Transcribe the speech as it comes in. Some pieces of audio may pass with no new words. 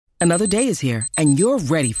Another day is here, and you're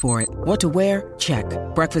ready for it. What to wear? Check.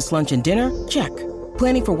 Breakfast, lunch, and dinner? Check.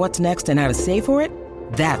 Planning for what's next and how to save for it?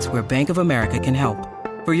 That's where Bank of America can help.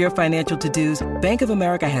 For your financial to-dos, Bank of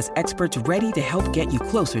America has experts ready to help get you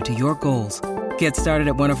closer to your goals. Get started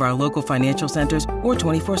at one of our local financial centers or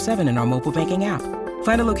 24/7 in our mobile banking app.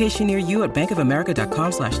 Find a location near you at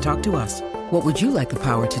bankofamerica.com/talktous. What would you like the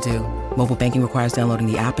power to do? Mobile banking requires downloading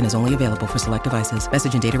the app and is only available for select devices.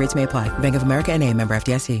 Message and data rates may apply. Bank of America N.A., member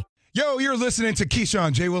FDIC. Yo, you're listening to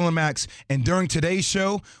Keyshawn, J. Will, and Max, and during today's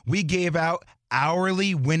show, we gave out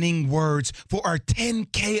hourly winning words for our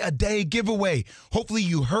 10K a day giveaway. Hopefully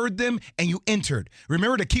you heard them and you entered.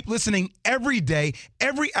 Remember to keep listening every day,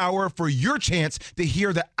 every hour for your chance to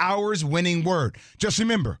hear the hour's winning word. Just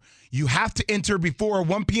remember, you have to enter before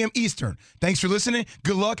 1 p.m. Eastern. Thanks for listening.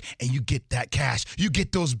 Good luck, and you get that cash. You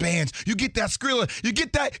get those bands. You get that Skrilla. You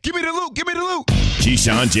get that. Give me the loot. Give me the loot.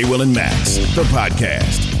 Keyshawn, J. Will, and Max, the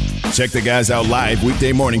podcast. Check the guys out live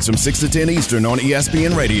weekday mornings from 6 to 10 Eastern on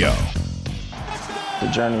ESPN Radio. The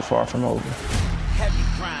journey far from over.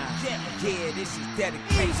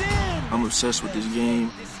 I'm obsessed with this game.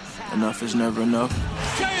 Enough is never enough.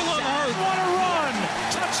 Jalen Hurts, what a run!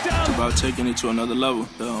 Touchdown! It's about taking it to another level.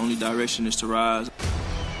 The only direction is to rise.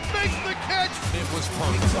 Makes the catch! It was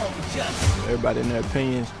perfect. Everybody in their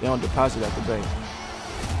opinions, they don't deposit at the bank.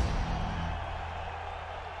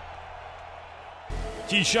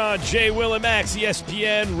 Keyshawn, J. Will, and Max,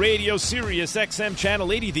 ESPN Radio, Sirius XM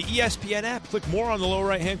Channel 80, the ESPN app. Click more on the lower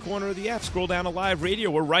right-hand corner of the app. Scroll down to live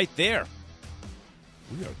radio. We're right there.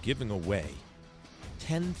 We are giving away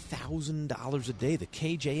 $10,000 a day, the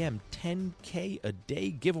KJM 10K a day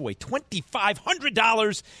giveaway.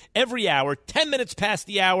 $2,500 every hour, 10 minutes past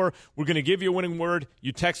the hour. We're going to give you a winning word.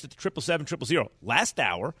 You text it to 777-000. Last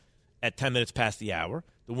hour, at 10 minutes past the hour,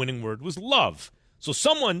 the winning word was love. So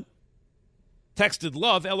someone texted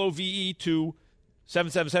love, L-O-V-E, to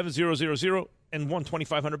 777-000 and won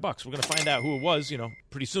 $2,500. We're going to find out who it was,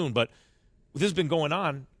 pretty soon. But this has been going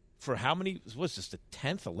on for how many? What's this, the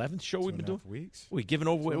 10th, 11th show we've been doing? Weeks. We've given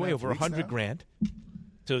away over $100,000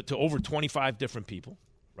 to over 25 different people.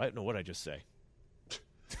 Right? No, what did I just say?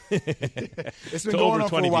 It's been going on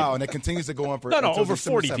for a while, and it continues to go on for over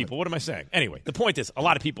 40 people. What am I saying? Anyway, the point is, a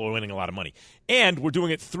lot of people are winning a lot of money. And we're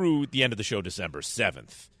doing it through the end of the show, December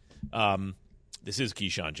 7th. This is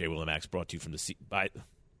Keyshawn, J. Will, and Max, brought to you from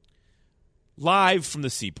live from the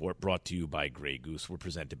Seaport, brought to you by Grey Goose. We're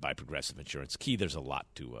presented by Progressive Insurance. Key, there's a lot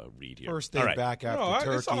to read here. First day back after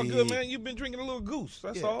Turkey. It's all good, man. You've been drinking a little goose.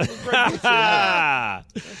 That's all.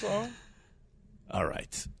 That's all. All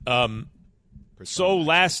right. So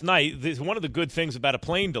last night, one of the good things about a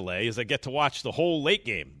plane delay is I get to watch the whole late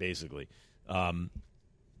game, basically. And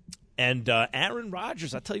Aaron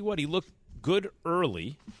Rodgers, I tell you what, he looked good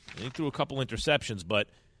early. He threw a couple interceptions, but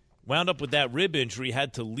wound up with that rib injury,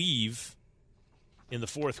 had to leave in the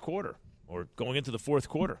fourth quarter or going into the fourth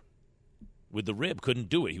quarter with the rib. Couldn't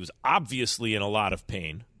do it. He was obviously in a lot of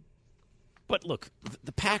pain. But look,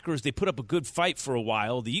 the Packers, they put up a good fight for a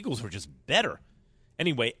while. The Eagles were just better.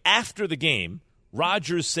 Anyway, after the game,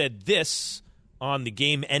 Rodgers said this on the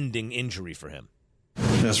game-ending injury for him.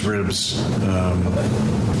 That's ribs.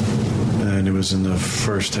 And it was in the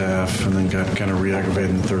first half and then got kind of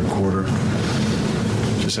re-aggravated in the third quarter.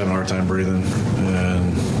 Just having a hard time breathing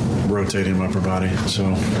and rotating my upper body. So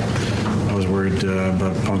I was worried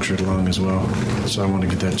about a punctured lung as well. So I wanted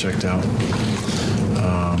to get that checked out.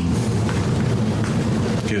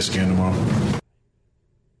 Get a scan tomorrow.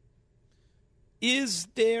 Is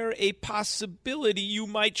there a possibility you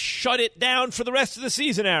might shut it down for the rest of the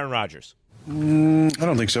season, Aaron Rodgers? I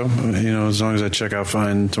don't think so. As long as I check out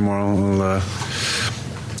fine tomorrow, I'll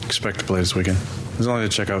expect to play this weekend. As long as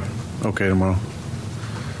I check out okay tomorrow.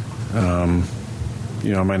 I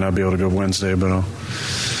might not be able to go Wednesday, but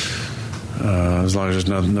as long as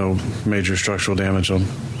there's no major structural damage, I'll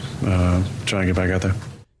try and get back out there.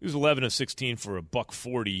 He was 11 of 16 for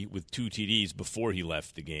 $140 with 2 TDs before he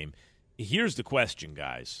left the game. Here's the question,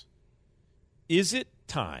 guys. Is it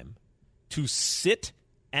time to sit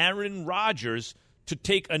Aaron Rodgers to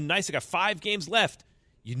take a nice, I got 5 games left.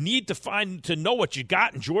 You need to know what you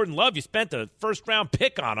got in Jordan Love. You spent a first-round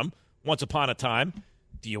pick on him once upon a time.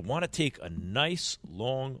 Do you want to take a nice,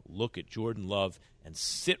 long look at Jordan Love and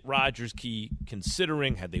sit Rodgers, Key,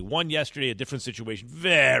 considering, had they won yesterday, a different situation,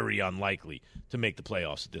 very unlikely to make the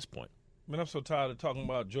playoffs at this point? Man, I'm so tired of talking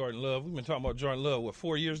about Jordan Love. We've been talking about Jordan Love,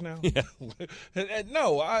 4 years now? Yeah.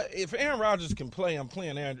 No, if Aaron Rodgers can play, I'm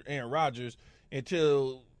playing Aaron Rodgers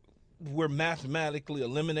until we're mathematically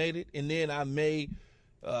eliminated, and then I may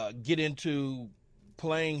get into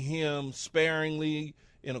playing him sparingly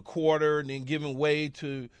in a quarter and then giving way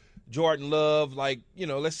to Jordan Love,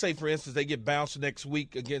 let's say, for instance, they get bounced next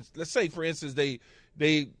week against – let's say, for instance,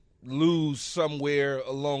 they lose somewhere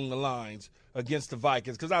along the lines against the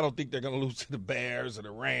Vikings, because I don't think they're going to lose to the Bears or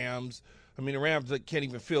the Rams. I mean, the Rams can't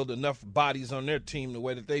even field enough bodies on their team the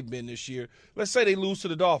way that they've been this year. Let's say they lose to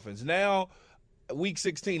the Dolphins. Now, week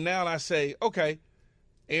 16, now I say, okay,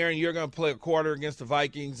 Aaron, you're going to play a quarter against the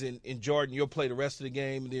Vikings, and Jordan, you'll play the rest of the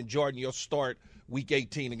game, and then Jordan, you'll start week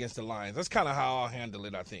 18 against the Lions. That's kind of how I'll handle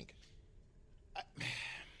it, I think.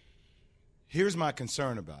 Here's my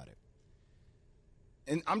concern about it.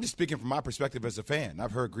 And I'm just speaking from my perspective as a fan.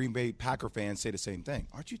 I've heard Green Bay Packer fans say the same thing.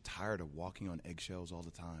 Aren't you tired of walking on eggshells all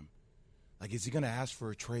the time? Like, is he going to ask for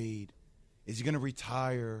a trade? Is he going to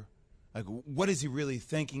retire? Like, what is he really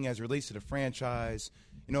thinking as it relates to the franchise?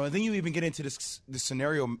 And then you even get into this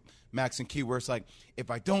scenario, Max and Key, where it's like, if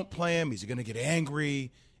I don't play him, is he going to get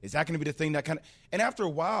angry? Is that going to be the thing that kind of – and after a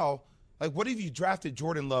while, like, what have you drafted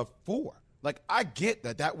Jordan Love for? Like, I get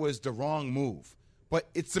that was the wrong move, but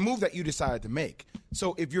it's the move that you decided to make.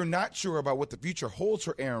 So if you're not sure about what the future holds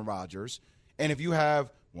for Aaron Rodgers, and if you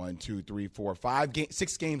have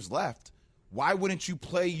 6 games left, why wouldn't you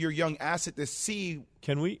play your young asset to see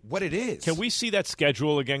what it is? Can we see that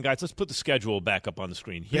schedule again, guys? Let's put the schedule back up on the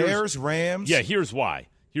screen. Bears, Rams. Yeah, here's why.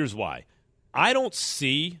 I don't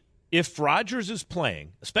see, if Rodgers is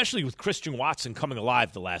playing, especially with Christian Watson coming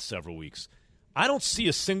alive the last several weeks, I don't see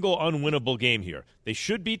a single unwinnable game here. They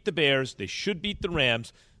should beat the Bears. They should beat the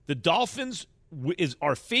Rams. The Dolphins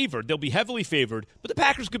are favored. They'll be heavily favored, but the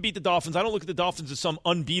Packers could beat the Dolphins. I don't look at the Dolphins as some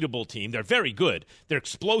unbeatable team. They're very good. They're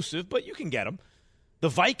explosive, but you can get them. The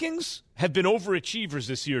Vikings have been overachievers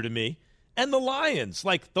this year to me. And the Lions,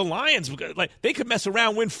 they could mess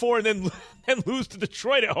around, win 4, and then lose to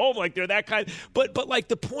Detroit at home. Like, they're that kind. But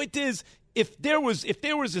the point is, if there was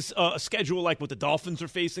a schedule like what the Dolphins are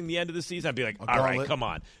facing the end of the season, I'd be like, all right, come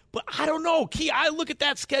on. But I don't know, Key. I look at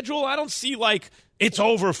that schedule. I don't see it's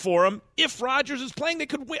over for them. If Rodgers is playing, they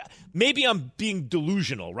could win. Maybe I'm being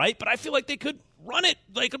delusional, right? But I feel like they could run it.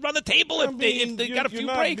 They could run the table if they got a few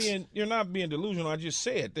breaks. You're not being delusional. I just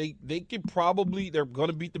said they could probably. They're going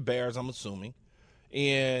to beat the Bears, I'm assuming,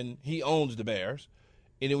 and he owns the Bears.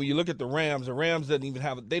 And then when you look at the Rams don't even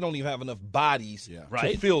have enough bodies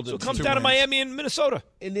to field them. So it comes down to Miami and Minnesota.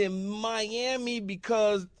 And then Miami,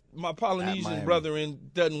 because my Polynesian brethren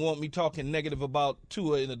doesn't want me talking negative about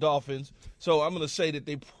Tua and the Dolphins. So I'm going to say that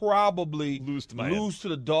they probably lose to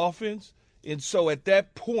the Dolphins. And so at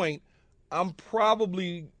that point, I'm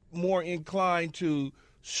probably more inclined to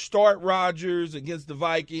start Rodgers against the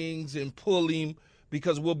Vikings and pull him,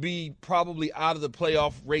 because we'll be probably out of the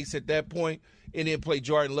playoff race at that point, and then play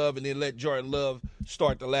Jordan Love, and then let Jordan Love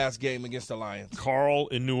start the last game against the Lions. Carl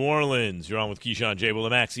in New Orleans. You're on with Keyshawn, J. Will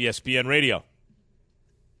and Max, ESPN Radio.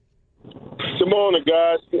 Good morning,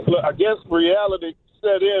 guys. Look, I guess reality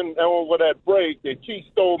set in over that break that Chiefs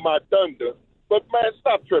stole my thunder. But, man,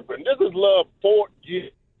 stop tripping. This is Love 4th year.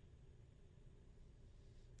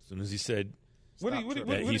 As soon as he said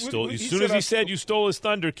he said you stole his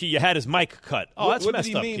thunder, Key, you had his mic cut. Oh, that's messed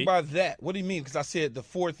up. What did he mean by that? What do you mean? Because I said the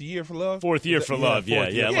 4th year for Love? 4th year for Love, yeah.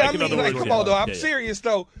 Come on, though. I'm serious,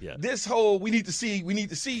 though. Yeah. This whole we need to see.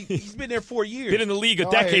 He's been there 4 years. Been in the league a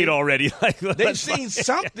decade already. They've seen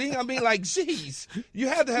something. I mean, geez. You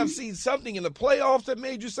had to have seen something in the playoffs that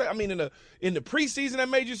made you say, in the preseason that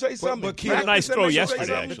made you say something. But Key, a nice throw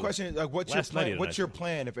yesterday, actually. The question is, what's your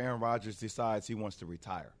plan if Aaron Rodgers decides he wants to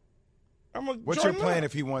retire? What's your plan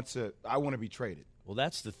if he wants to? I want to be traded. Well,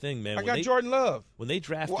 that's the thing, man. I got Jordan Love. When they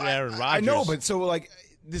drafted Aaron Rodgers, I know, but so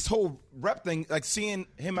this whole rep thing, seeing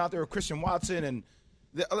him out there with Christian Watson, and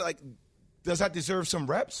does that deserve some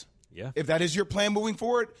reps? Yeah. If that is your plan moving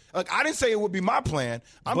forward, I didn't say it would be my plan.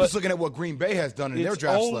 I'm just looking at what Green Bay has done in their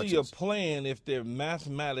draft selections. It's only a plan if they're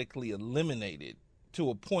mathematically eliminated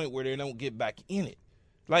to a point where they don't get back in it.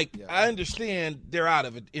 I understand they're out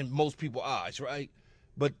of it in most people's eyes, right?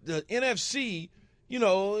 But the NFC,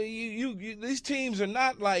 these teams are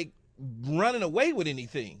not running away with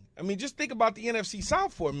anything. I mean, just think about the NFC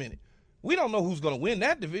South for a minute. We don't know who's going to win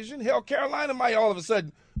that division. Hell, Carolina might all of a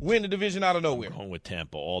sudden win the division out of nowhere. I'm going with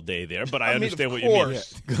Tampa all day there, but I understand what you mean.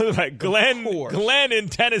 Right, Glenn in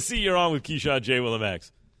Tennessee, you're on with Keyshawn, J. Will and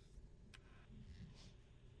Max.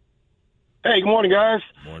 Hey, good morning, guys.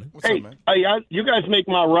 Morning. What's up, man? Hey, you guys make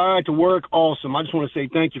my ride to work awesome. I just want to say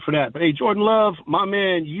thank you for that. But, hey, Jordan Love, my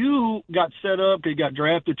man, you got set up. You got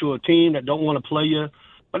drafted to a team that don't want to play you.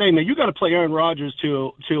 But, hey, man, you got to play Aaron Rodgers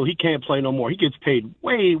till he can't play no more. He gets paid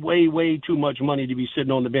way, way, way too much money to be sitting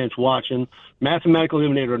on the bench watching, mathematical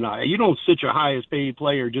eliminator or not. You don't sit your highest paid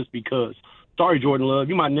player just because. Sorry, Jordan Love,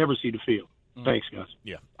 you might never see the field. Thanks, guys.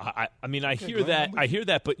 Yeah, I mean, I hear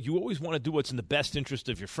that, but you always want to do what's in the best interest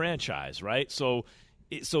of your franchise, right? So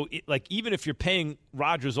like, even if you're paying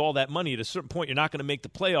Rodgers all that money, at a certain point, you're not going to make the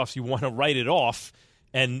playoffs. You want to write it off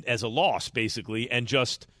and as a loss, basically, and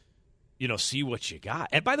just, see what you got.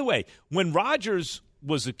 And by the way, when Rodgers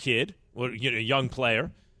was a kid, or a young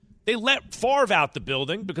player, they let Favre out the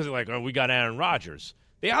building because they're like, oh, we got Aaron Rodgers.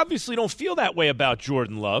 They obviously don't feel that way about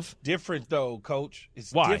Jordan Love. Different, though, Coach.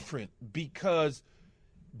 It's Why? different because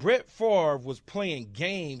Brett Favre was playing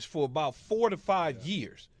games for about 4 to 5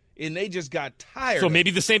 years, and they just got tired. So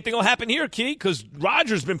maybe the same thing will happen here, Key, because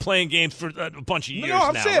Rodgers been playing games for a bunch of years now. No,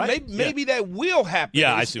 I'm saying right? maybe that will happen.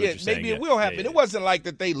 Yeah, I see what you're saying. Maybe it will happen. It wasn't like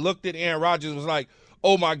that they looked at Aaron Rodgers and was like,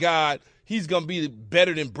 oh, my God, he's going to be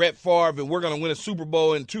better than Brett Favre, and we're going to win a Super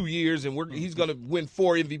Bowl in 2 years, and he's going to win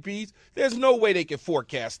 4 MVPs. There's no way they can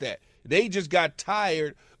forecast that. They just got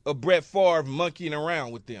tired of Brett Favre monkeying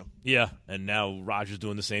around with them. Yeah, and now Rodgers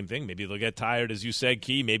doing the same thing. Maybe they'll get tired, as you said,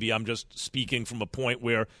 Key. Maybe I'm just speaking from a point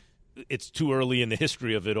where it's too early in the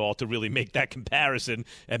history of it all to really make that comparison,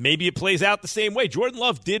 and maybe it plays out the same way. Jordan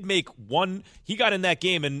Love did make one. He got in that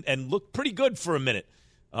game and looked pretty good for a minute,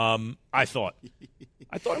 I thought.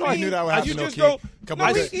 I knew that would happen. You just go, couple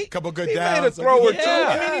good he downs. Made a throw or two. Yeah.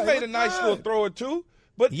 I mean, he made a nice little throw or two.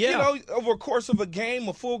 But, over a course of a game,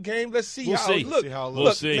 a full game, let's see how it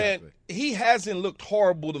looks. Look, man, he hasn't looked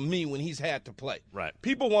horrible to me when he's had to play. Right.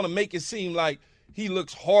 People want to make it seem like he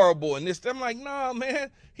looks horrible and this. I'm like, nah,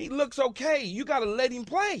 man, he looks okay. You got to let him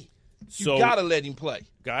play. You got to let him play.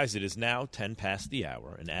 Guys, it is now 10 past the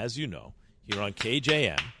hour, and as you know, here on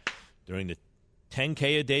KJM, during the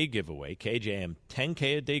 10K a day giveaway, KJM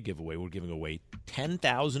 10K a day giveaway, we're giving away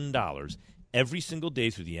 $10,000 every single day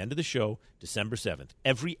through the end of the show, December 7th.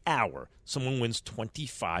 Every hour, someone wins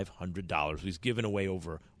 $2,500. We've given away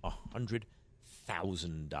over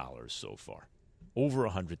 $100,000 so far. Over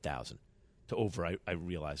 $100,000 to over, I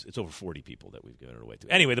realize, it's over 40 people that we've given it away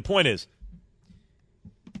to. Anyway, the point is,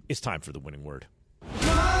 it's time for the winning word.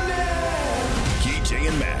 KJ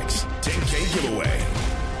and Max, 10K giveaway.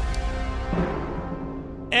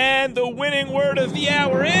 And the winning word of the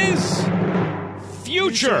hour is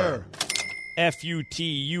future.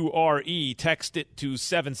 Future. Text it to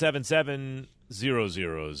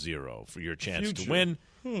 777-000 for your chance to win.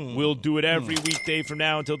 We'll do it every weekday from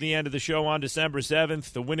now until the end of the show on December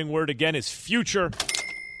 7th. The winning word again is future.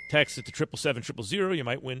 Text it to 777-000. You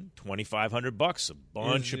might win $2,500. A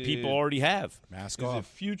bunch of people already have. Mask off. off. Is it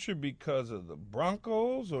future because of the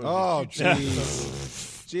Broncos? Or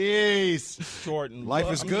jeez. Jordan.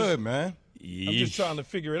 Life is good, man. I'm just trying to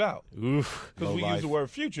figure it out. Because we use the word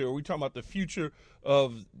future. Are we talking about the future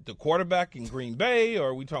of the quarterback in Green Bay, or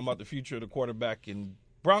are we talking about the future of the quarterback in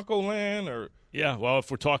Bronco land? Or yeah, well, if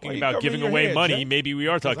we're talking about giving away money, maybe we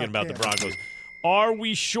are talking about the Broncos. Are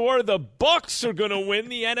we sure the Bucs are going to win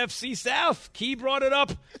the NFC South? Key brought it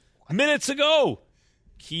up minutes ago.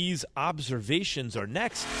 Key's observations are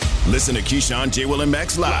next. Listen to Keyshawn, J. Will, and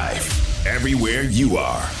Max live everywhere you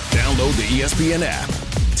are. Download the ESPN app.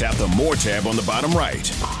 Tap the More tab on the bottom right.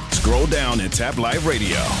 Scroll down and tap Live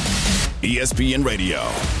Radio. ESPN Radio,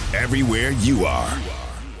 everywhere you are.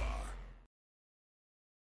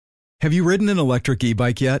 Have you ridden an electric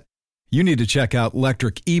e-bike yet? You need to check out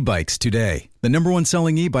Electric E-Bikes today, the #1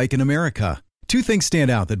 selling e-bike in America. Two things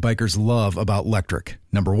stand out that bikers love about Electric.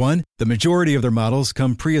 Number one, the majority of their models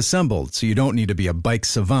come pre-assembled, so you don't need to be a bike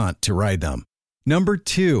savant to ride them. Number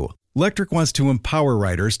two, Electric wants to empower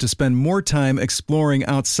riders to spend more time exploring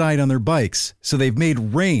outside on their bikes, so they've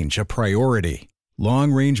made range a priority.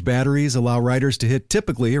 Long-range batteries allow riders to hit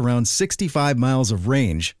typically around 65 miles of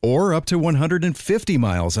range, or up to 150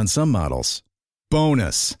 miles on some models.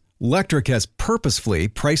 Bonus, Electric has purposefully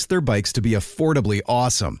priced their bikes to be affordably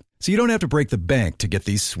awesome, so you don't have to break the bank to get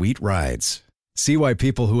these sweet rides. See why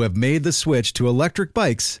people who have made the switch to electric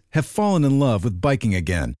bikes have fallen in love with biking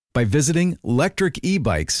again by visiting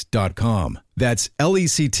electricebikes.com. That's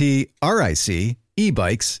LECTRIC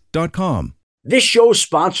ebikes.com. This show is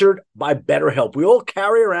sponsored by BetterHelp. We all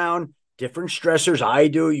carry around different stressors. I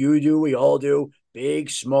do, you do, we all do,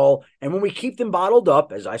 big, small. And when we keep them bottled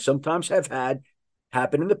up, as I sometimes have had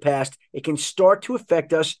happen in the past, it can start to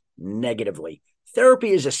affect us negatively.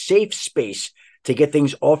 Therapy is a safe space to get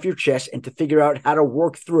things off your chest and to figure out how to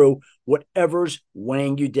work through whatever's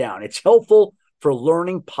weighing you down. It's helpful for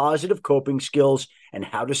learning positive coping skills and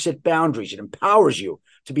how to set boundaries. It empowers you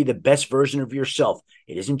to be the best version of yourself.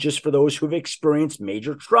 It isn't just for those who have experienced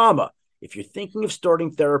major trauma. If you're thinking of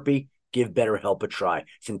starting therapy, give BetterHelp a try.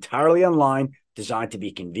 It's entirely online, designed to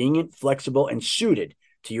be convenient, flexible, and suited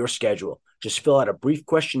to your schedule. Just fill out a brief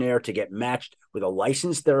questionnaire to get matched with a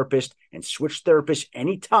licensed therapist and switch therapists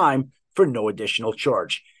anytime for no additional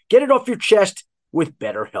charge. Get it off your chest with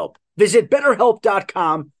BetterHelp. Visit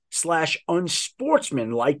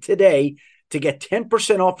BetterHelp.com/unsportsmanlike today to get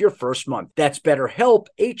 10% off your first month. That's BetterHelp,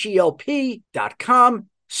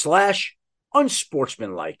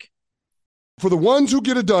 HELP.com/unsportsmanlike. For the ones who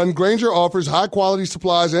get it done, Grainger offers high-quality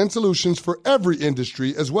supplies and solutions for every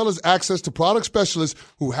industry, as well as access to product specialists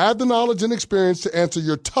who have the knowledge and experience to answer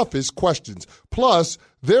your toughest questions. Plus,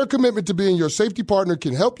 their commitment to being your safety partner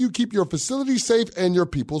can help you keep your facility safe and your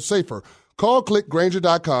people safer. Call, click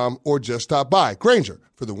Grainger.com, or just stop by. Grainger,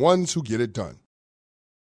 for the ones who get it done.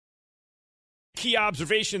 Key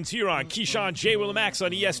observations here on Keyshawn, J. Will, and Max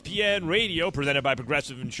on ESPN Radio, presented by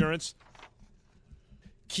Progressive Insurance.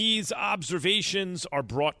 Key's observations are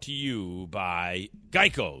brought to you by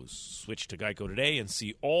Geico's. Switch to Geico today and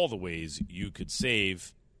see all the ways you could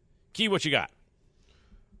save. Key, what you got?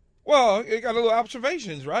 Well, I got a little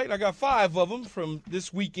observations, right? I got 5 of them from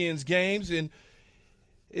this weekend's games, and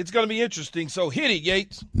it's going to be interesting. So hit it,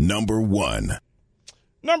 Yates. Number 1.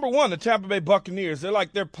 Number 1, the Tampa Bay Buccaneers.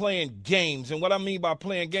 They're playing games. And what I mean by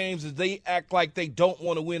playing games is they act like they don't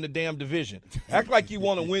want to win the damn division. Act like you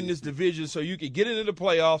want to win this division so you can get into the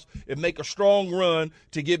playoffs and make a strong run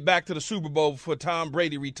to get back to the Super Bowl before Tom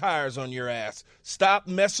Brady retires on your ass. Stop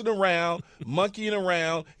messing around, monkeying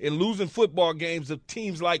around, and losing football games to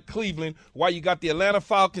teams like Cleveland while you got the Atlanta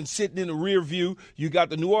Falcons sitting in the rear view, you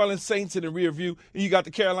got the New Orleans Saints in the rear view, and you got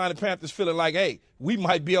the Carolina Panthers feeling like, hey, we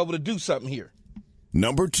might be able to do something here.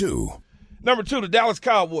 Number 2, the Dallas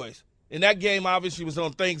Cowboys. And that game obviously was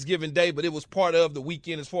on Thanksgiving Day, but it was part of the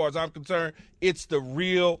weekend as far as I'm concerned. It's the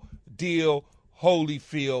real deal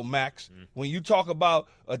Holyfield, Max. When you talk about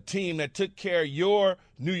a team that took care of your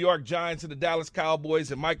New York Giants and the Dallas Cowboys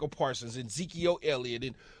and Michael Parsons and Ezekiel Elliott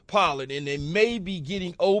and Pollard, and they may be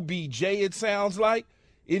getting OBJ, it sounds like,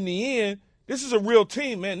 in the end, this is a real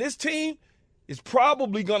team, man. This team is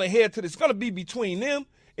probably going to head to this. It's going to be between them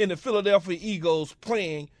and the Philadelphia Eagles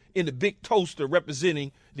playing in the big toaster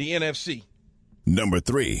representing the NFC. Number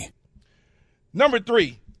 3,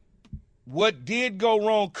 what did go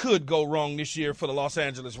wrong could go wrong this year for the Los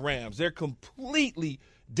Angeles Rams. They're completely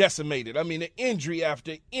decimated. I mean, injury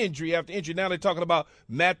after injury after injury. Now they're talking about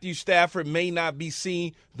Matthew Stafford may not be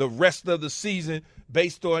seen the rest of the season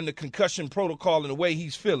based on the concussion protocol and the way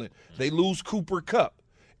he's feeling. They lose Cooper Kupp.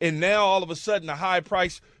 And now, all of a sudden, a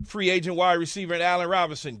high-priced free agent wide receiver and Allen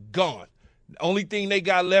Robinson gone. The only thing they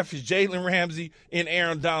got left is Jalen Ramsey and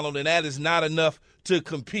Aaron Donald, and that is not enough to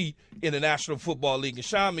compete in the National Football League. And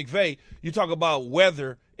Sean McVay, you talk about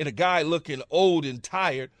weather and a guy looking old and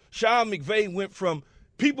tired. Sean McVay went from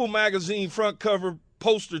People magazine front cover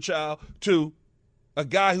poster child to a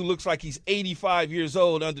guy who looks like he's 85 years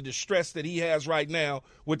old under the stress that he has right now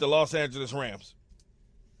with the Los Angeles Rams.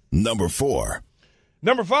 Number 4.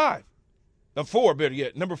 Number 5. Number 4, better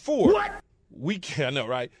yet. Number 4. What? I know,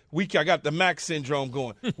 right? I got the Max syndrome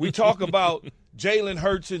going. We talk about Jalen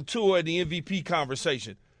Hurts and Tua in the MVP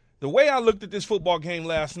conversation. The way I looked at this football game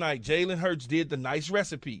last night, Jalen Hurts did the nice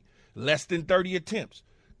recipe. Less than 30 attempts,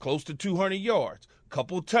 close to 200 yards,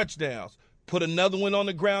 couple touchdowns, put another one on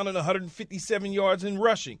the ground and 157 yards in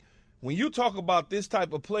rushing. When you talk about this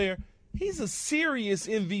type of player, he's a serious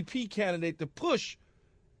MVP candidate to push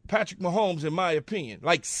Patrick Mahomes, in my opinion.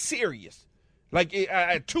 Like, serious. Like,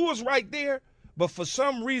 Tua's right there, but for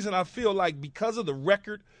some reason I feel like because of the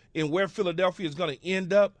record and where Philadelphia is going to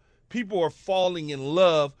end up, people are falling in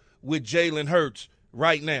love with Jalen Hurts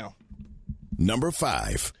right now. Number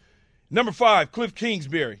 5, Cliff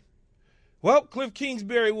Kingsbury. Well, Cliff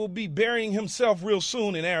Kingsbury will be burying himself real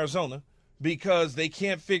soon in Arizona because they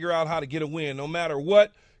can't figure out how to get a win. No matter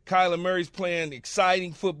what, Kyler Murray's playing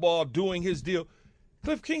exciting football, doing his deal.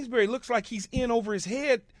 Cliff Kingsbury looks like he's in over his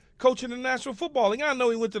head coaching the National Football League. I know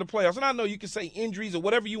he went to the playoffs, and I know you can say injuries or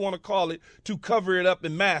whatever you want to call it to cover it up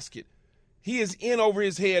and mask it. He is in over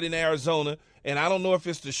his head in Arizona, and I don't know if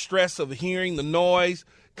it's the stress of hearing the noise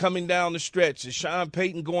coming down the stretch. Is Sean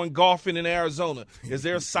Payton going golfing in Arizona? Is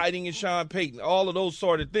there a sighting in Sean Payton? All of those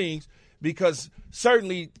sort of things, because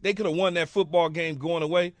certainly they could have won that football game going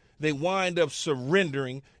away. They wind up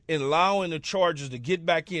surrendering and allowing the Chargers to get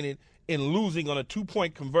back in it and losing on a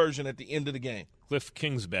 2-point conversion at the end of the game. Cliff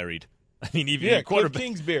Kingsbury. I mean, even your quarterback. Cliff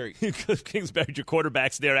Kingsbury. Cliff Kingsbury, your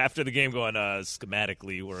quarterback's there after the game going,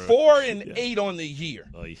 schematically. We're 4-8 on the year.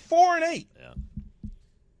 4-8. Yeah.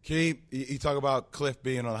 Key, you talk about Cliff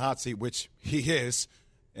being on the hot seat, which he is.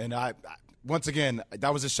 And once again,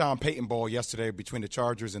 that was a Sean Payton ball yesterday between the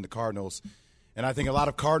Chargers and the Cardinals. And I think a lot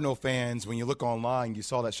of Cardinal fans, when you look online, you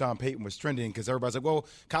saw that Sean Payton was trending because everybody's like, well,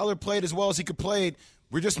 Kyler played as well as he could play.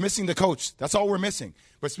 We're just missing the coach. That's all we're missing.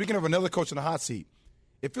 But speaking of another coach in the hot seat,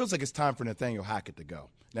 it feels like it's time for Nathaniel Hackett to go.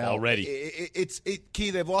 Now, already.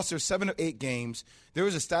 Key, they've lost their 7 or 8 games. There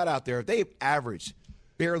was a stat out there. They've averaged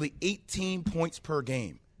barely 18 points per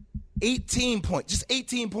game. 18 points. Just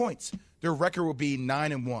 18 points. Their record will be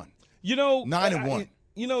 9-1. 9-1.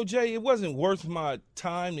 Jay, it wasn't worth my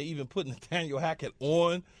time to even put Nathaniel Hackett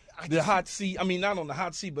on the hot seat. I mean, not on the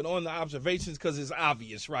hot seat, but on the observations because it's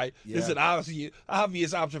obvious, right? Yeah. It's an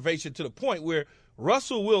obvious observation to the point where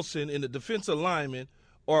Russell Wilson and the defensive lineman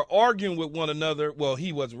are arguing with one another. Well,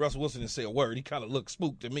 Russell Wilson didn't say a word. He kind of looked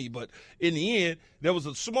spooked to me. But in the end, there was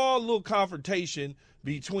a small little confrontation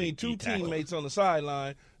between two teammates on the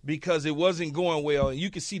sideline because it wasn't going well. And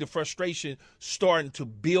you could see the frustration starting to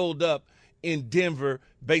build up in Denver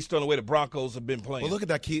based on the way the Broncos have been playing. Well, look at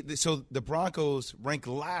that, Keith. So the Broncos rank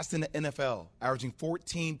last in the NFL, averaging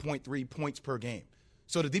 14.3 points per game.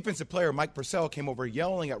 So the defensive player, Mike Purcell, came over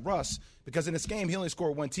yelling at Russ because in this game he only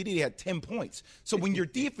scored 1 TD. He had 10 points. So when your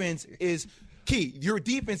defense is key, your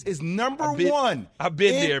defense is number one. I've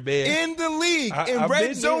been there, man. In the league in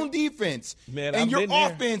red zone defense. Man, and your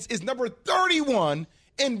offense is number 31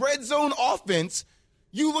 in red zone offense.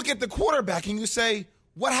 You look at the quarterback and you say,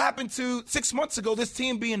 what happened to 6 months ago, this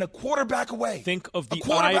team being a quarterback away? Think of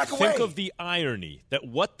the irony that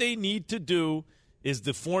what they need to do is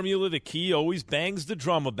the formula that Key always bangs the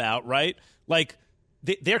drum about, right? Like,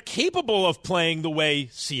 they're capable of playing the way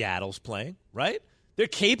Seattle's playing, right? They're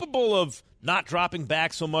capable of not dropping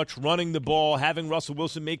back so much, running the ball, having Russell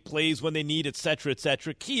Wilson make plays when they need, et cetera, et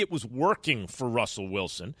cetera. Key, it was working for Russell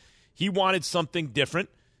Wilson. He wanted something different.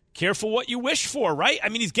 Careful what you wish for, right? I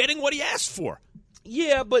mean, he's getting what he asked for.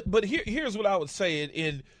 Yeah, but here's what I would say,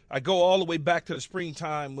 and I go all the way back to the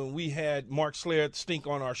springtime when we had Mark Slair Stink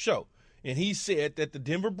on our show, and he said that the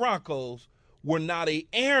Denver Broncos were not a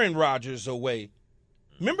Aaron Rodgers away.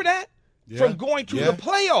 Remember that? Yeah. From going to the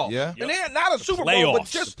playoffs. Yeah. And they're not a Super Bowl, but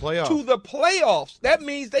just to the playoffs. That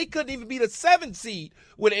means they couldn't even be the 7th seed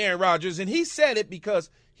with Aaron Rodgers, and he said it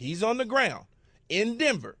because he's on the ground in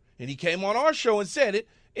Denver, and he came on our show and said it,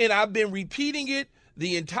 and I've been repeating it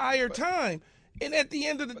the entire time. And at the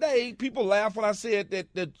end of the day, people laugh when I said that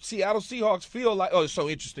the Seattle Seahawks feel like, oh, it's so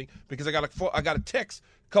interesting because I got a text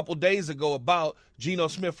a couple days ago about Geno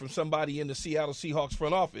Smith from somebody in the Seattle Seahawks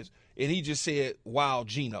front office, and he just said, "Wow,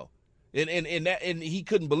 Geno," and he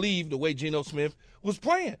couldn't believe the way Geno Smith was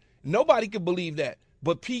playing. Nobody could believe that,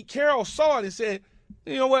 but Pete Carroll saw it and said,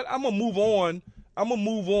 "You know what? I'm gonna move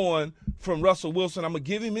on. From Russell Wilson. I'm going to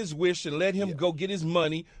give him his wish and let him go get his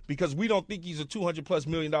money because we don't think he's a $200+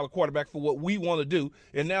 million quarterback for what we want to do."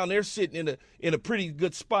 And now they're sitting in a pretty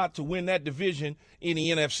good spot to win that division in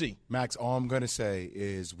the NFC. Max, all I'm going to say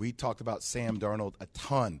is we talked about Sam Darnold a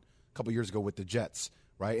ton a couple years ago with the Jets,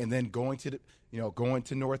 right? And then going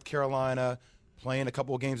to North Carolina, playing a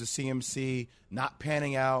couple of games of CMC, not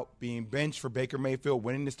panning out, being benched for Baker Mayfield,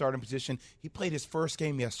 winning the starting position. He played his first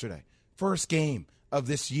game yesterday. First game of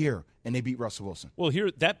this year, and they beat Russell Wilson. Well,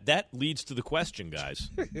 here that leads to the question, guys.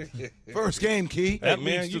 First game, Key. Hey,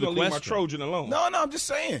 man, you don't leave my Trojan alone. No, I'm just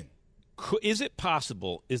saying. Is it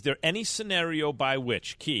possible, is there any scenario by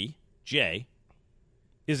which, Key, Jay,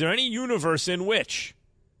 is there any universe in which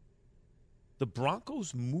the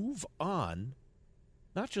Broncos move on,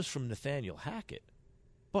 not just from Nathaniel Hackett,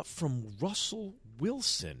 but from Russell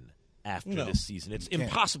Wilson after this season? It's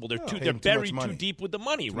impossible. They're buried too deep with the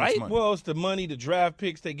money, right? Well, it's the money, the draft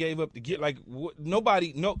picks they gave up to get.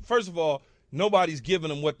 First of all, nobody's giving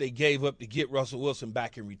them what they gave up to get Russell Wilson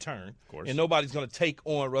back in return. Of course. And nobody's going to take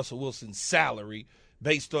on Russell Wilson's salary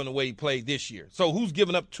based on the way he played this year. So who's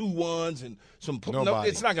giving up 2 1s and some? No,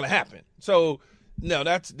 it's not going to happen. So no,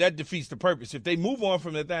 that defeats the purpose. If they move on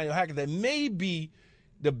from Nathaniel Hackett, that may be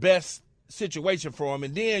the best situation for him,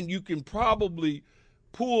 and then you can probably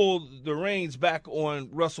pull the reins back on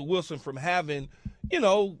Russell Wilson from having,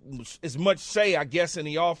 as much say, I guess, in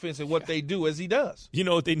the offense and what they do as he does. You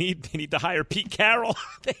know what they need? They need to hire Pete Carroll.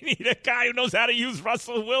 They need a guy who knows how to use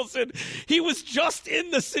Russell Wilson. He was just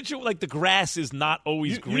in the situation. Like, the grass is not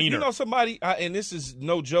always greener. You know somebody, and this is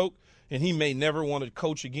no joke, and he may never want to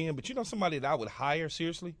coach again, but you know somebody that I would hire,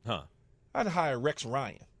 seriously? Huh. I'd hire Rex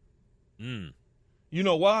Ryan. You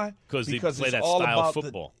know why? Because they it's play that all style about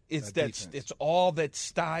football. It's all that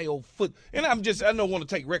style foot. And I don't want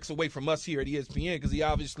to take Rex away from us here at ESPN because he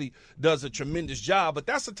obviously does a tremendous job. But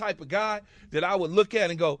that's the type of guy that I would look at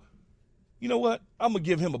and go, you know what? I'm going to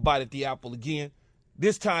give him a bite at the apple again.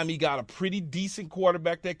 This time he got a pretty decent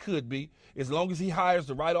quarterback that could be, as long as he hires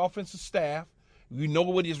the right offensive staff, We know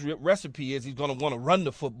what his recipe is. He's going to want to run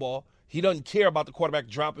the football. He doesn't care about the quarterback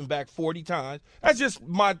dropping back 40 times. That's just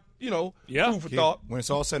my, food for thought. When it's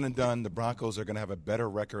all said and done, the Broncos are going to have a better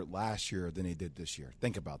record last year than they did this year.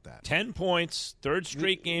 Think about that. 10 points, third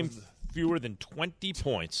straight game fewer than 20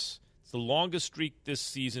 points. It's the longest streak this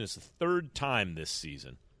season. It's the third time this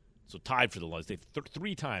season. So tied for the longest. They've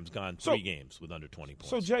 3 times gone 3 games with under 20 points.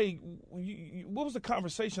 So, Jay, what was the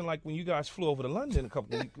conversation like when you guys flew over to London a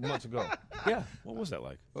couple of months ago? Yeah, what was that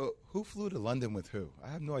like? Who flew to London with who? I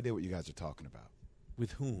have no idea what you guys are talking about.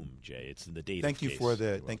 With whom, Jay? It's in the data. Thank you for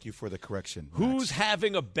the correction. Who's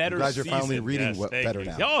having a better season? season? Glad you're finally reading better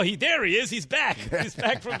now. Oh, there he is. He's back. He's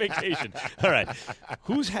back from vacation. All right.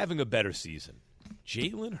 Who's having a better season?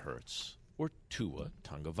 Jalen Hurts or Tua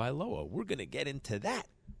Tagovailoa? We're going to get into that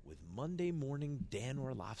with Monday Morning Dan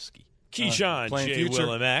Orlovsky. Keyshawn, J.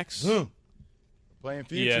 Will, and Max. Playing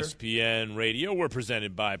future. ESPN Radio. We're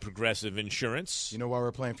presented by Progressive Insurance. You know why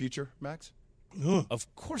we're playing future, Max?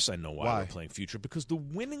 Of course I know why we're playing future. Because the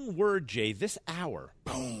winning word, Jay, this hour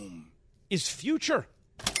is future.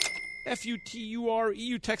 F-U-T-U-R-E.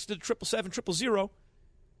 You texted 777-000.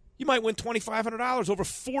 You might win $2,500. Over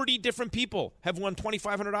 40 different people have won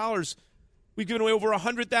 $2,500. We've given away over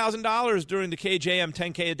 $100,000 during the KJM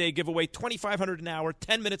 10K a day giveaway, $2,500 an hour,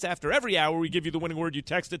 10 minutes after every hour. We give you the winning word. You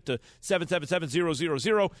text it to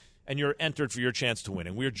 777-000, and you're entered for your chance to win.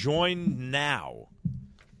 And we're joined now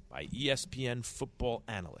by ESPN football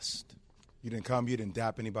analyst. You didn't come. You didn't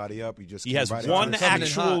dap anybody up. You just he has right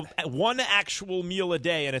one actual meal a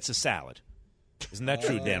day, and it's a salad. Isn't that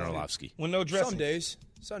true, Dan Orlovsky? Well, no dressing. Some days.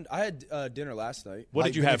 I had dinner last night. What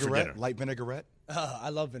did you have for dinner? Light vinaigrette. I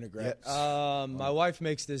love vinaigrette. Yes. My wife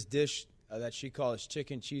makes this dish that she calls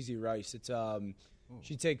chicken cheesy rice. It's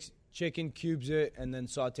she takes chicken, cubes it, and then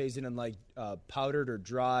sautés it in like powdered or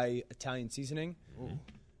dry Italian seasoning. Ooh.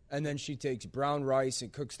 And then she takes brown rice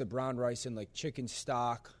and cooks the brown rice in like chicken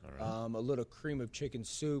stock, a little cream of chicken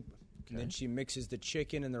soup. Okay. And then she mixes the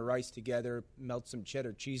chicken and the rice together, melts some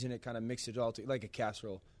cheddar cheese in it, kind of mix it all like a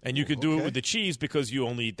casserole. And you could do it with the cheese because you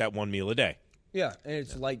only eat that one meal a day. Yeah, and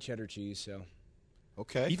it's light cheddar cheese, so.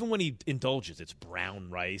 Okay. Even when he indulges, it's brown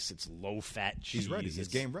rice, it's low-fat cheese. He's ready. He's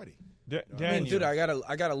game ready. Dude, I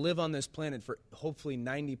gotta live on this planet for hopefully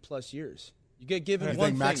 90+ years. You get given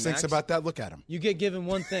one thing, Max thinks about that? Look at him. You get given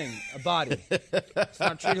one thing, a body. It's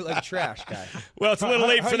not treated like trash, guy. Well, it's a little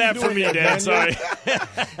late for that for me, Dan. Sorry.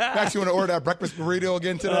 Max, you want to order that breakfast burrito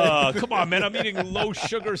again today? Oh, come on, man. I'm eating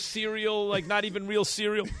low-sugar cereal, like not even real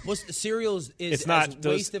cereal. What's the cereal is not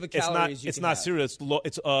waste of a calories. It's not cereal.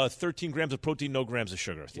 It's 13 grams of protein, no grams of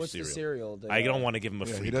sugar. What's the cereal? I don't want to give him a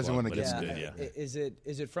free. He doesn't want to give him. Yeah. Is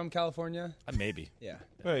it from California? Maybe. Yeah.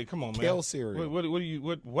 Hey, come on, man. Kale cereal. What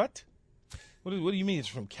do you mean it's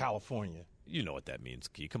from California? You know what that means,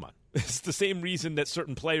 Key. Come on. It's the same reason that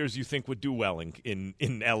certain players you think would do well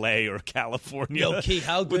in L.A. or California. Yo, Key,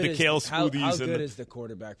 how good with the kale smoothies? How good is the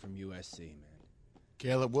quarterback from USC, man?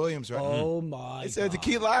 Caleb Williams, right? Oh, my God. They said the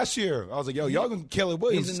Key last year. I was like, yo, y'all going to Caleb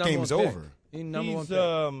Williams. This game is over. He's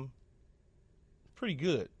pretty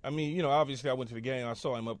good. I mean, obviously I went to the game. I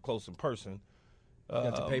saw him up close in person. You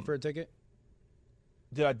got to pay for a ticket?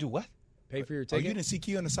 Did I do what? Pay for your Oh, ticket? you didn't see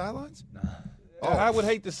Key on the sidelines? Nah. I would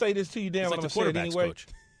hate to say this to you, Dan, but I'm going to say it anyway. Coach.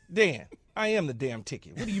 Dan, I am the damn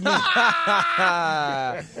ticket. What do you mean? What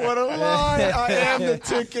a lie. I am the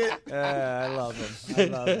ticket. I love him.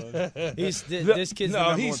 This kid's the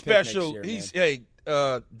number he's one special. Pick next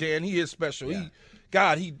year, Dan, he is special.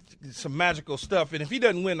 Yeah. He some magical stuff. And if he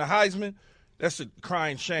doesn't win the Heisman, that's a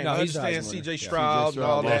crying shame. I understand C.J. Stroud and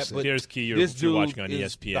all that, but here's Key. This dude watching on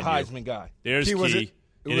is ESPN. the Heisman guy. There's Key.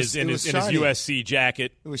 In his USC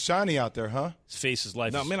jacket. It was shiny out there, huh? His face is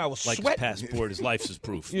life. No, man, I was like sweating. his passport. His life's his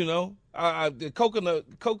proof. The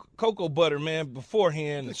cocoa butter, man,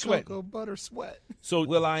 beforehand, the sweating. Cocoa butter sweat. So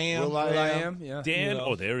Will I am? Yeah. Dan,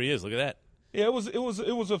 there he is. Look at that. Yeah, it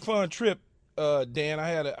was a fun trip, Dan. I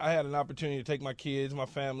had an opportunity to take my kids, my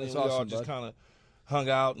family, and we all just kind of hung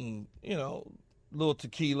out and little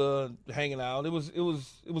tequila, hanging out. It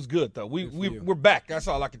was good though. We're back. That's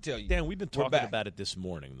all I can tell you. Dan, we've been talking about it this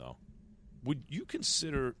morning though. Would you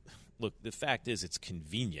consider? Look, the fact is, it's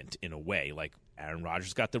convenient in a way. Like Aaron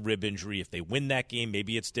Rodgers got the rib injury. If they win that game,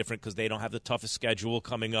 maybe it's different because they don't have the toughest schedule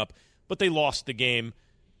coming up. But they lost the game.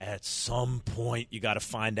 At some point, you got to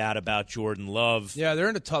find out about Jordan Love. Yeah, they're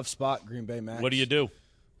in a tough spot, Green Bay, Max. What do you do?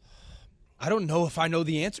 I don't know if I know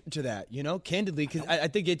the answer to that, candidly, because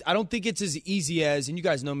I don't think it's as easy as, and you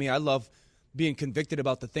guys know me, I love being convicted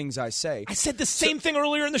about the things I say. I said the same thing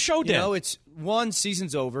earlier in the show, Dan. It's one,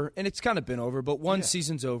 season's over, and it's kind of been over, but one,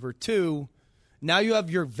 season's over. Two, now you have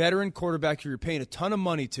your veteran quarterback who you're paying a ton of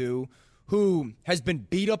money to, who has been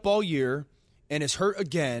beat up all year and is hurt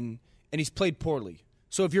again, and he's played poorly.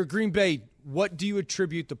 So if you're Green Bay, what do you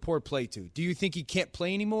attribute the poor play to? Do you think he can't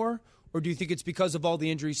play anymore, or do you think it's because of all the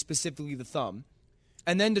injuries, specifically the thumb?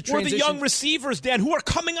 And then the transition. Or the young receivers, Dan, who are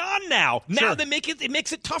coming on now. Now Sure. they it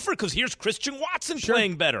makes it tougher because here's Christian Watson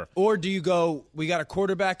playing better. Or do you go, we got a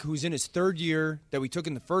quarterback who's in his third year that we took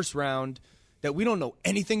in the first round that we don't know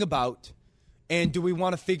anything about, and do we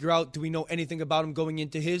want to figure out, do we know anything about him going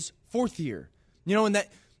into his fourth year? You know, and that,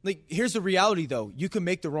 like, here's the reality, though. You can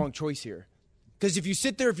make the wrong choice here. Because if you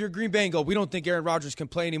sit there, if you're Green Bay and go, we don't think Aaron Rodgers can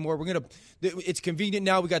play anymore, it's convenient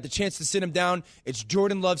now, we got the chance to sit him down, it's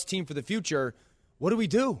Jordan Love's team for the future. What do we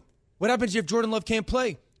do? What happens if Jordan Love can't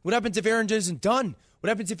play? What happens if Aaron isn't done? What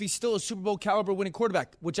happens if he's still a Super Bowl caliber winning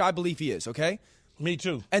quarterback, which I believe he is, okay? Me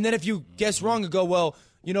too. And then if you guess wrong and go, well,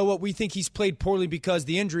 you know what, we think he's played poorly because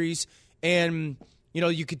the injuries, and, you know,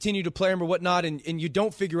 you continue to play him or whatnot, and you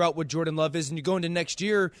don't figure out what Jordan Love is, and you go into next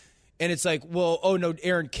year, and it's like, well, oh, no,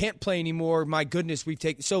 Aaron can't play anymore. My goodness, we've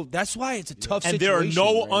taken – so that's why it's a tough situation. And there are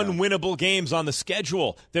no right unwinnable games on the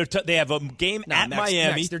schedule. They have a game at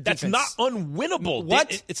Miami. That's not unwinnable.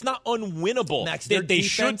 What? It's not unwinnable. Max, their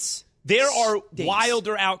defense There are stinks.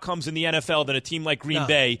 wilder outcomes in the NFL than a team like Green No.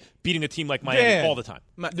 Bay beating a team like Miami Dan, all the time.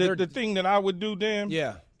 The thing that I would do, Dan,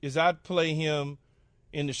 Yeah. is I'd play him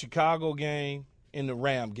in the Chicago game, in the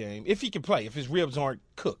Ram game, if he can play, if his ribs aren't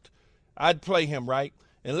cooked. I'd play him, right?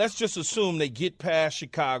 And let's just assume they get past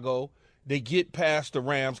Chicago, they get past the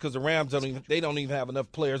Rams, because the Rams don't even have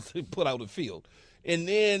enough players to put out the field. And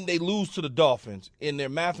then they lose to the Dolphins, and they're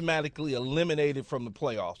mathematically eliminated from the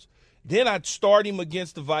playoffs. Then I'd start him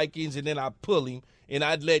against the Vikings, and then I'd pull him, and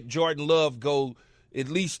I'd let Jordan Love go at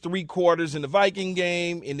least 3 quarters in the Viking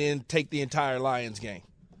game and then take the entire Lions game.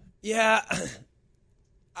 Yeah,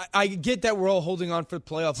 I get that we're all holding on for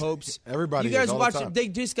playoff hopes. Everybody you guys is all watch the time. it. They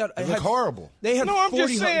just got. They look horrible. They had No, I'm 40.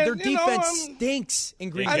 just saying, Their you know, defense stinks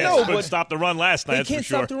in Green Bay. I know, couldn't but stop the run last night. They that's can't for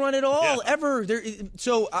sure. stop the run at all, ever.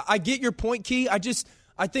 So I get your point, Key. I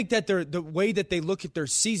think that the way that they look at their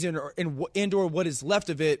season or what is left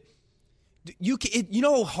of it, you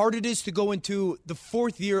know how hard it is to go into the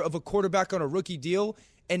fourth year of a quarterback on a rookie deal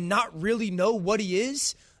and not really know what he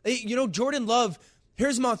is. You know, Jordan Love.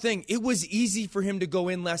 Here's my thing. It was easy for him to go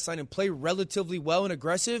in last night and play relatively well and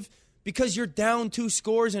aggressive because you're down 2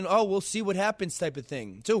 scores and, oh, we'll see what happens type of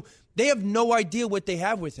thing. So they have no idea what they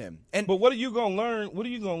have with him. But what are you going to learn? What are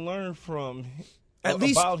you going to learn from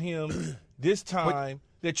about him this time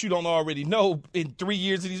that you don't already know in 3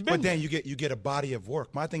 years that he's been? But then you get a body of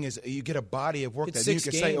work. My thing is you get a body of work that then you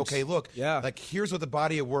can say, okay, look, like here's what the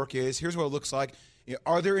body of work is. Here's what it looks like.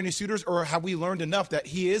 Are there any suitors, or have we learned enough that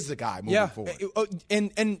he is the guy moving forward?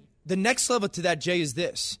 And the next level to that, Jay, is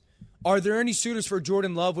this. Are there any suitors for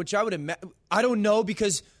Jordan Love, which I would imagine – I don't know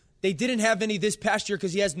because they didn't have any this past year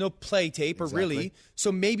because he has no play tape or really.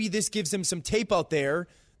 So maybe this gives him some tape out there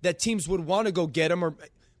that teams would want to go get him.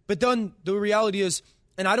 But then the reality is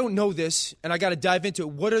 – and I don't know this, and I got to dive into it.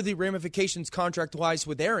 What are the ramifications contract-wise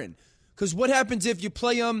with Aaron? Because what happens if you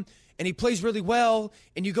play him – and he plays really well,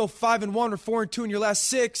 and you go 5-1 or 4-2 in your last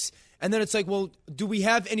 6, and then it's like, well, do we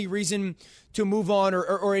have any reason to move on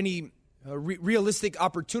or any realistic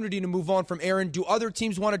opportunity to move on from Aaron? Do other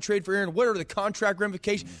teams want to trade for Aaron? What are the contract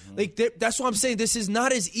ramifications? Like that's why I'm saying this is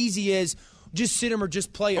not as easy as just sit him or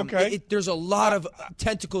just play him. Okay. There's a lot of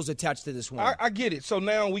tentacles attached to this one. I get it. So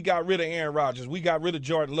now we got rid of Aaron Rodgers. We got rid of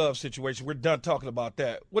Jordan Love situation. We're done talking about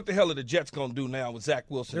that. What the hell are the Jets going to do now with Zach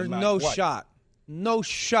Wilson? There's and Mike no White? shot. No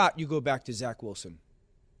shot you go back to Zach Wilson.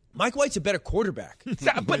 Mike White's a better quarterback.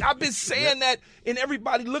 But I've been saying that, and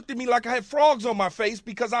everybody looked at me like I had frogs on my face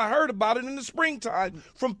because I heard about it in the springtime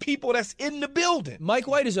from people that's in the building. Mike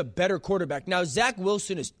White is a better quarterback. Now, Zach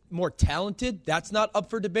Wilson is more talented. That's not up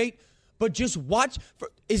for debate. But just watch.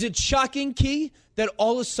 Is it shocking, Key, that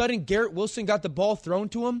all of a sudden Garrett Wilson got the ball thrown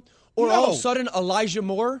to him? Or all of a sudden Elijah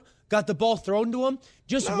Moore got the ball thrown to him?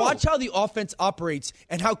 Just watch how the offense operates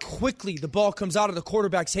and how quickly the ball comes out of the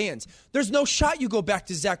quarterback's hands. There's no shot you go back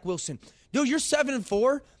to Zach Wilson. Dude, you're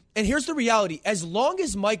 7-4, and here's the reality. As long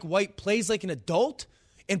as Mike White plays like an adult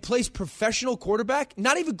and plays professional quarterback,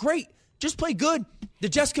 not even great, just play good. The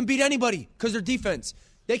Jets can beat anybody because their defense.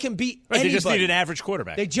 They can beat anybody. They just need an average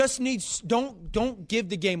quarterback. They just need – don't give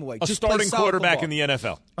the game away. A just starting play solid quarterback football. in the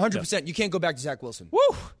NFL. 100%. Yeah. You can't go back to Zach Wilson.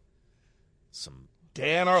 Woo! Some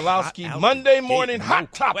Dan Orlowski, Monday morning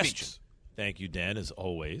hot topics. Thank you, Dan, as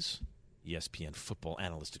always. ESPN football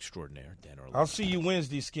analyst extraordinaire, Dan Orlowski. I'll see you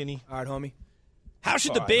Wednesday, Skinny. All right, homie. How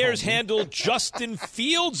should the Bears handle Justin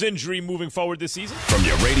Fields' injury moving forward this season? From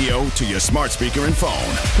your radio to your smart speaker and phone.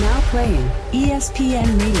 Now playing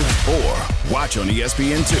ESPN Radio. Or watch on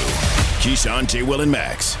ESPN2. Keyshawn, J. Will, and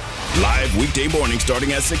Max. Live weekday morning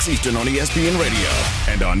starting at 6 Eastern on ESPN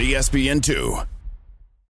Radio and on ESPN2.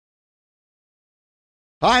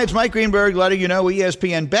 Hi, it's Mike Greenberg letting you know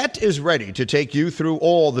ESPN Bet is ready to take you through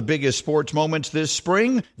all the biggest sports moments this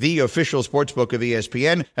spring. The official sportsbook of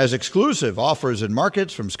ESPN has exclusive offers and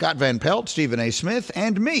markets from Scott Van Pelt, Stephen A. Smith,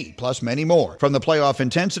 and me, plus many more. From the playoff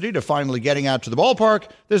intensity to finally getting out to the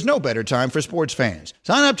ballpark, there's no better time for sports fans.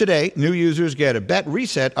 Sign up today. New users get a bet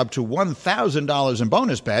reset up to $1,000 in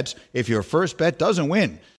bonus bets if your first bet doesn't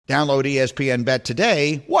win. Download ESPN Bet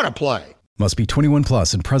today. What a play. Must be 21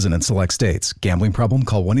 plus and present in select states. Gambling problem?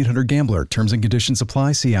 Call 1-800-GAMBLER. Terms and conditions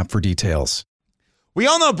apply. See app for details. We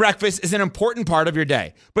all know breakfast is an important part of your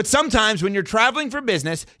day. But sometimes when you're traveling for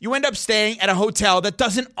business, you end up staying at a hotel that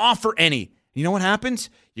doesn't offer any. You know what happens?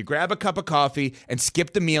 You grab a cup of coffee and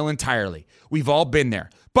skip the meal entirely. We've all been there.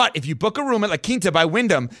 But if you book a room at La Quinta by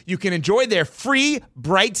Wyndham, you can enjoy their free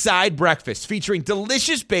Bright Side breakfast featuring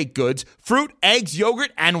delicious baked goods, fruit, eggs,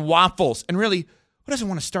 yogurt, and waffles. And really, who doesn't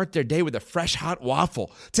want to start their day with a fresh, hot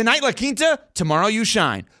waffle? Tonight, La Quinta, tomorrow you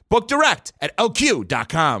shine. Book direct at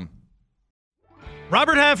LQ.com.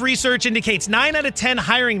 Robert Half research indicates 9 out of 10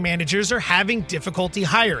 hiring managers are having difficulty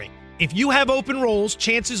hiring. If you have open roles,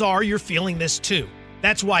 chances are you're feeling this too.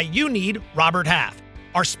 That's why you need Robert Half.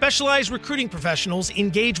 Our specialized recruiting professionals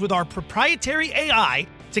engage with our proprietary AI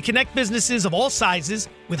to connect businesses of all sizes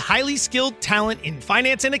with highly skilled talent in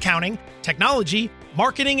finance and accounting, technology,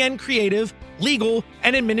 marketing and creative, legal,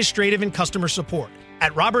 and administrative and customer support.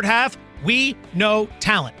 At Robert Half, we know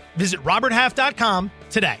talent. Visit roberthalf.com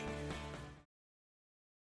today.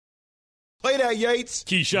 Play that, Yates.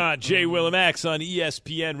 Keyshawn, J. Will, and Max on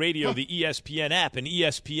ESPN Radio, the ESPN app, and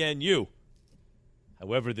ESPNU.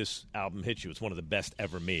 However this album hits you, it's one of the best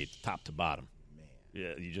ever made, top to bottom. Man.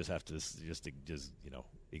 Yeah, you just have to just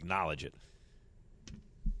acknowledge it.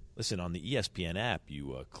 Listen, on the ESPN app,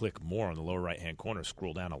 you click more on the lower right-hand corner,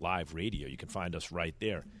 scroll down to live radio. You can find us right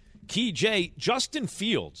there. Key J, Justin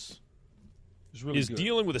Fields is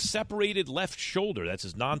dealing with a separated left shoulder. That's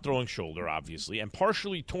his non-throwing shoulder, obviously, and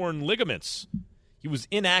partially torn ligaments. He was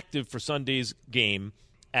inactive for Sunday's game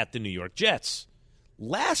at the New York Jets.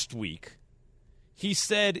 Last week, he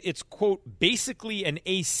said it's, quote, basically an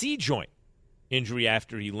AC joint injury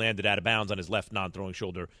after he landed out of bounds on his left non-throwing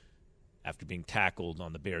shoulder after being tackled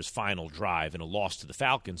on the Bears' final drive in a loss to the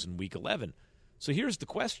Falcons in Week 11. So here's the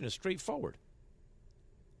question, is straightforward.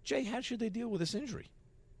 Jay, how should they deal with this injury?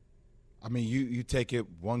 I mean, you take it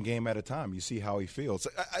one game at a time. You see how he feels.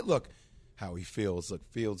 Look, how he feels. Look,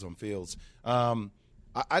 Fields on Fields.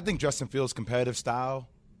 I think Justin Fields' competitive style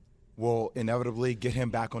will inevitably get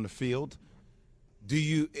him back on the field.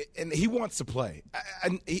 And he wants to play.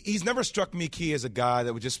 He's never struck me, Key, as a guy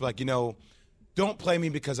that would just be like, don't play me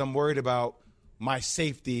because I'm worried about my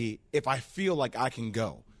safety if I feel like I can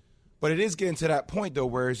go. But it is getting to that point, though,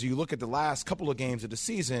 where as you look at the last couple of games of the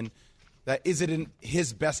season, that is it in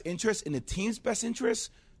his best interest, in the team's best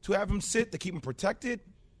interest, to have him sit, to keep him protected?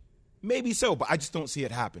 Maybe so, but I just don't see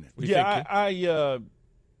it happening.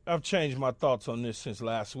 I've changed my thoughts on this since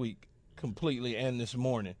last week completely and this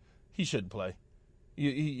morning. He shouldn't play.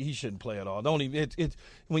 He shouldn't play at all. Don't even.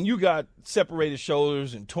 When you got separated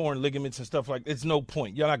shoulders and torn ligaments and stuff like that, it's no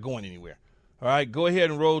point. You're not going anywhere. All right, go ahead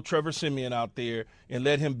and roll Trevor Siemian out there and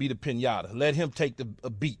let him be the pinata. Let him take a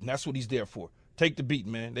beating. That's what he's there for. Take the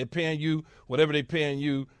beating, man. They're paying you whatever they're paying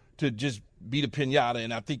you to just be the pinata,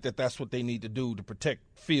 and I think that's what they need to do to protect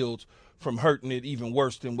Fields from hurting it even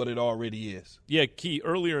worse than what it already is. Yeah, Key,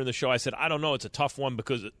 earlier in the show I said, I don't know, it's a tough one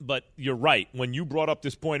but you're right. When you brought up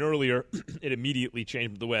this point earlier, it immediately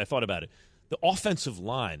changed the way I thought about it. The offensive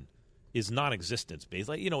line is non-existence based.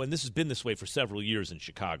 And this has been this way for several years in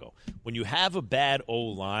Chicago. When you have a bad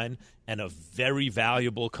O-line and a very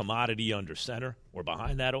valuable commodity under center or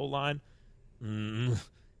behind that O-line,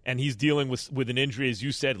 and he's dealing with an injury, as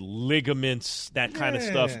you said, ligaments, that kind of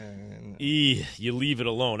stuff. You leave it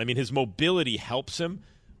alone. I mean, his mobility helps him,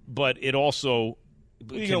 but it also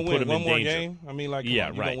can put him in danger. More game? I mean,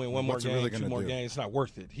 you're going to win one more game, really two more games. It's not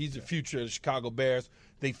worth it. He's the future of the Chicago Bears.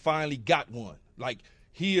 They finally got one.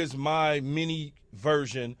 He is my mini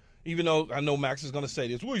version, even though I know Max is going to say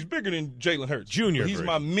this. Well, he's bigger than Jalen Hurts. Junior He's version.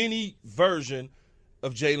 my mini version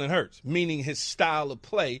of Jalen Hurts, meaning his style of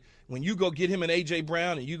play. When you go get him an A.J.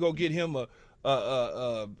 Brown and you go get him a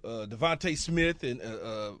Devontae Smith and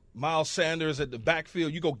Miles Sanders at the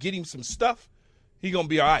backfield, you go get him some stuff, he's going to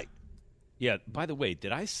be all right. Yeah, by the way,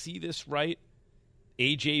 did I see this right?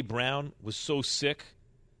 A.J. Brown was so sick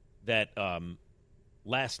that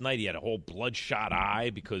last night he had a whole bloodshot eye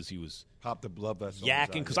because he was popped the blood vessel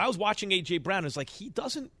yakking. Because I was watching A.J. Brown, and it's like he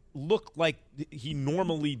doesn't look like he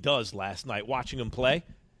normally does last night watching him play.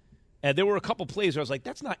 And there were a couple plays where I was like,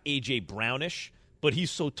 that's not A.J. Brownish, but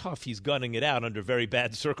he's so tough he's gunning it out under very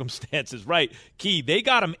bad circumstances. Right, Key, they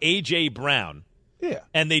got him A.J. Brown. Yeah.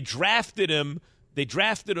 And they drafted him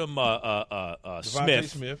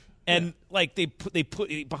Smith. And they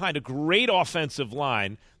put behind a great offensive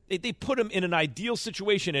line. They put him in an ideal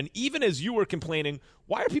situation. And even as you were complaining,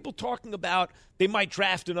 why are people talking about they might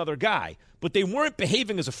draft another guy? But they weren't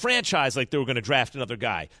behaving as a franchise like they were going to draft another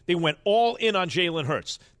guy. They went all in on Jalen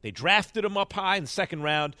Hurts. They drafted him up high in the second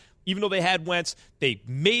round. Even though they had Wentz, they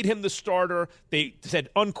made him the starter. They said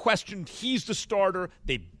unquestioned he's the starter.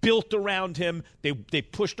 They built around him. They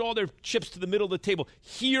pushed all their chips to the middle of the table.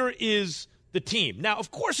 Here is the team. Now,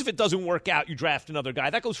 of course, if it doesn't work out, you draft another guy.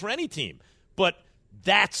 That goes for any team. But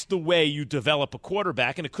that's the way you develop a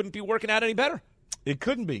quarterback, and it couldn't be working out any better. It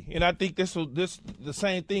couldn't be. And I think the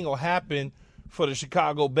same thing will happen for the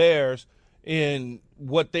Chicago Bears in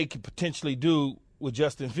what they could potentially do with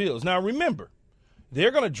Justin Fields. Now, remember,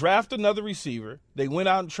 they're going to draft another receiver. They went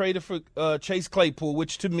out and traded for Chase Claypool,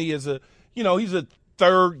 which to me is he's a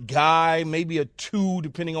third guy, maybe a 2,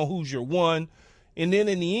 depending on who's your 1. And then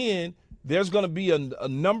in the end, there's going to be a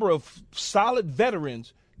number of solid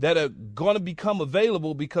veterans that are going to become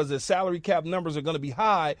available because their salary cap numbers are going to be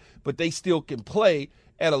high, but they still can play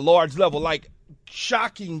at a large level. Like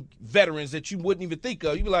shocking veterans that you wouldn't even think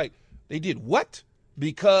of. You'd be like, they did what?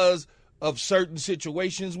 Because of certain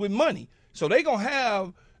situations with money. So they're going to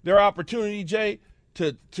have their opportunity, Jay,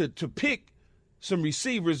 to pick some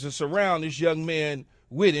receivers to surround this young man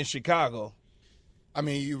with in Chicago. I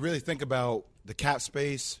mean, you really think about the cap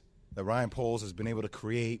space that Ryan Poles has been able to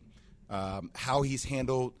create, how he's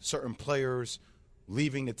handled certain players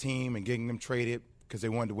leaving the team and getting them traded because they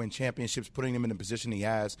wanted to win championships, putting them in the position he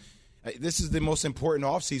has. This is the most important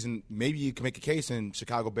offseason. Maybe you can make a case in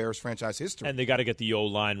Chicago Bears franchise history. And they got to get the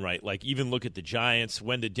O-line right. Like, even look at the Giants.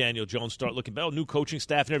 When did Daniel Jones start looking better? New coaching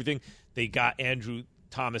staff and everything. They got Andrew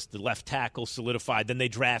Thomas, the left tackle, solidified. Then they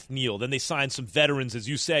draft Neal. Then they signed some veterans, as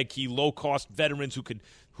you said, key low-cost veterans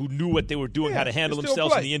who knew what they were doing, how to handle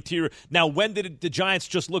themselves in the interior. Now, when did the Giants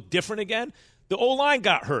just look different again? The O-line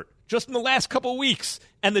got hurt just in the last couple of weeks.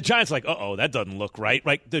 And the Giants like, that doesn't look right.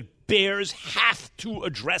 Right? The Bears have to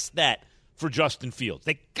address that for Justin Fields.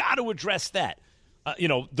 They got to address that.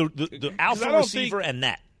 The alpha receiver and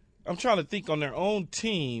that. I'm trying to think on their own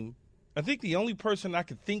team. I think the only person I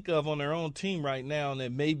could think of on their own team right now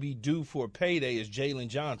that may be due for a payday is Jalen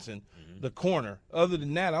Johnson, the corner. Other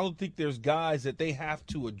than that, I don't think there's guys that they have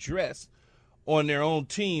to address on their own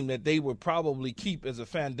team that they would probably keep as a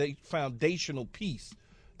foundational piece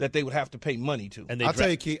that they would have to pay money to. And I'll tell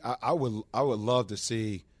you, Keith, I would love to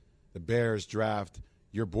see the Bears draft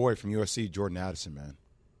your boy from USC, Jordan Addison, man.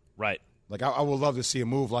 Right. Like, I would love to see a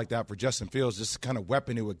move like that for Justin Fields, just the kind of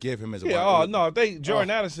weapon it would give him as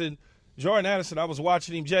a Jordan Addison, I was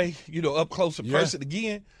watching him, Jay, up close and personal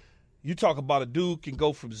again. You talk about a dude can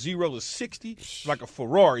go from 0 to 60 like a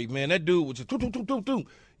Ferrari, man. That dude was just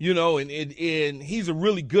and he's a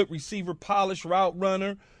really good receiver, polished route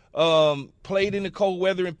runner. Played in the cold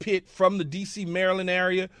weather in Pitt from the D.C., Maryland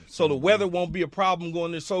area, so the weather won't be a problem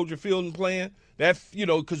going to Soldier Field and playing. That,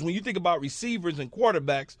 because when you think about receivers and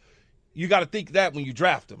quarterbacks, you got to think that when you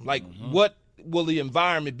draft them. Like, what will the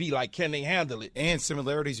environment be like? Can they handle it? And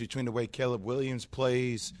similarities between the way Caleb Williams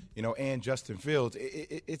plays, and Justin Fields.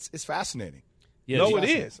 It's fascinating. Yeah, no, it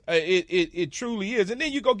is. It truly is. And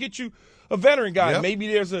then you go get you a veteran guy. Yep.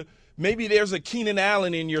 Maybe there's a Keenan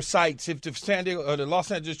Allen in your sights if the San Diego or the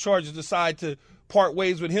Los Angeles Chargers decide to part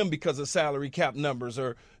ways with him because of salary cap numbers.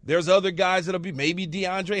 Or there's other guys that'll be, maybe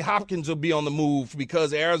DeAndre Hopkins will be on the move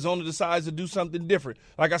because Arizona decides to do something different.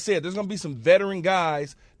 Like I said, there's going to be some veteran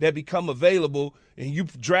guys that become available, and you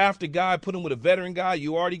draft a guy, put him with a veteran guy.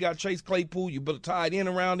 You already got Chase Claypool. You put a tight end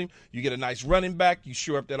around him. You get a nice running back. You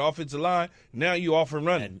shore up that offensive line. Now you off and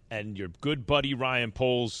running. And your good buddy Ryan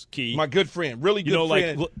Poles, Key. My good friend, really good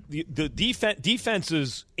friend. Like the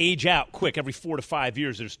defenses age out quick. Every 4 to 5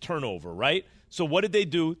 years, there's turnover, right? So what did they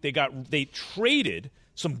do? They traded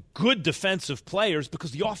some good defensive players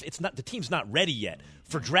because the team's not ready yet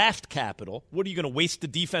for draft capital. What are you going to waste the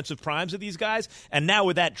defensive primes of these guys? And now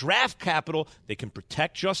with that draft capital, they can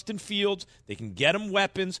protect Justin Fields, they can get him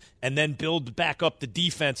weapons, and then build back up the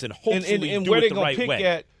defense and hopefully and do where it the right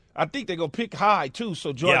way. I think they're going to pick high, too,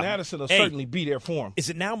 so Jordan Addison will certainly be there for him. Is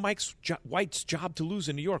it now Mike White's job to lose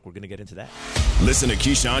in New York? We're going to get into that. Listen to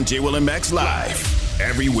Keyshawn, J. Will, and Max live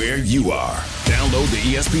everywhere you are. Download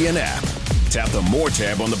the ESPN app. Tap the More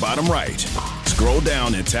tab on the bottom right. Scroll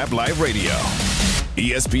down and tap Live Radio.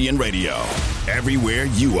 ESPN Radio, everywhere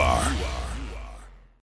you are.